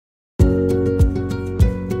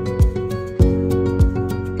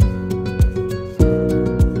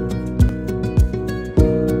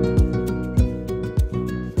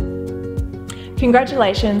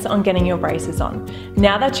Congratulations on getting your braces on.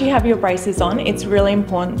 Now that you have your braces on, it's really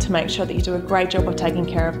important to make sure that you do a great job of taking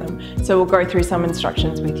care of them. So we'll go through some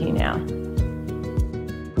instructions with you now.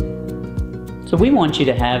 So we want you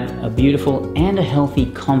to have a beautiful and a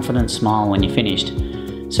healthy, confident smile when you're finished.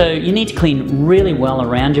 So you need to clean really well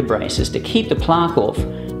around your braces to keep the plaque off,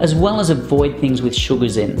 as well as avoid things with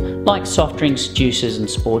sugars in, like soft drinks, juices and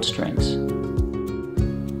sports drinks.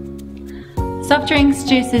 Soft drinks,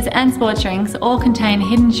 juices and sports drinks all contain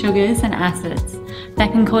hidden sugars and acids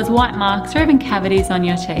that can cause white marks or even cavities on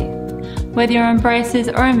your teeth. Whether you're on braces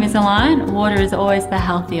or Invisalign, water is always the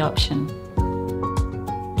healthy option.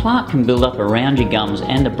 Plaque can build up around your gums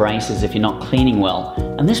and the braces if you're not cleaning well,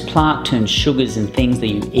 and this plaque turns sugars and things that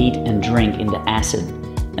you eat and drink into acid.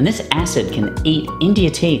 And this acid can eat into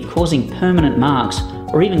your teeth, causing permanent marks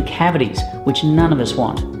or even cavities, which none of us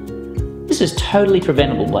want. This is totally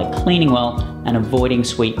preventable by cleaning well and avoiding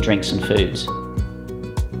sweet drinks and foods.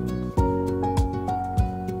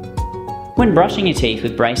 When brushing your teeth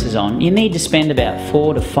with braces on, you need to spend about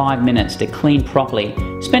 4 to 5 minutes to clean properly,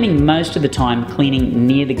 spending most of the time cleaning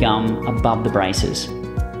near the gum above the braces.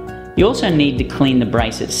 You also need to clean the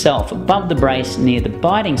brace itself above the brace near the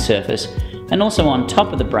biting surface and also on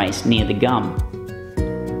top of the brace near the gum.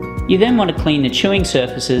 You then want to clean the chewing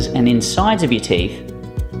surfaces and insides of your teeth,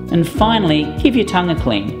 and finally give your tongue a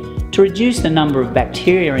clean to reduce the number of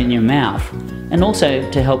bacteria in your mouth and also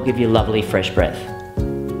to help give you lovely fresh breath.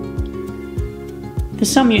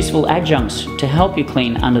 There's some useful adjuncts to help you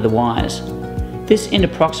clean under the wires. This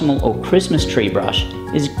interproximal or Christmas tree brush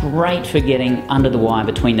is great for getting under the wire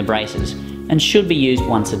between the braces and should be used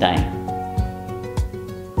once a day.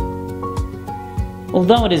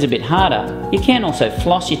 Although it is a bit harder, you can also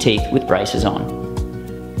floss your teeth with braces on.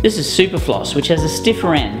 This is super floss, which has a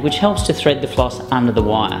stiffer end which helps to thread the floss under the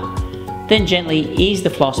wire. Then gently ease the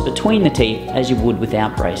floss between the teeth as you would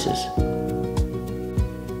without braces.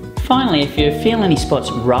 Finally, if you feel any spots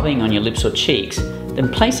rubbing on your lips or cheeks,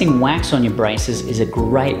 then placing wax on your braces is a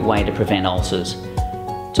great way to prevent ulcers.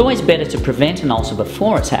 It's always better to prevent an ulcer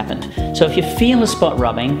before it's happened, so if you feel a spot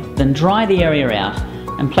rubbing, then dry the area out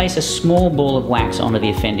and place a small ball of wax onto the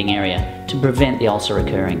offending area to prevent the ulcer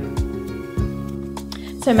occurring.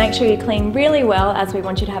 So make sure you clean really well, as we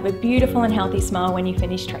want you to have a beautiful and healthy smile when you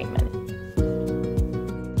finish treatment.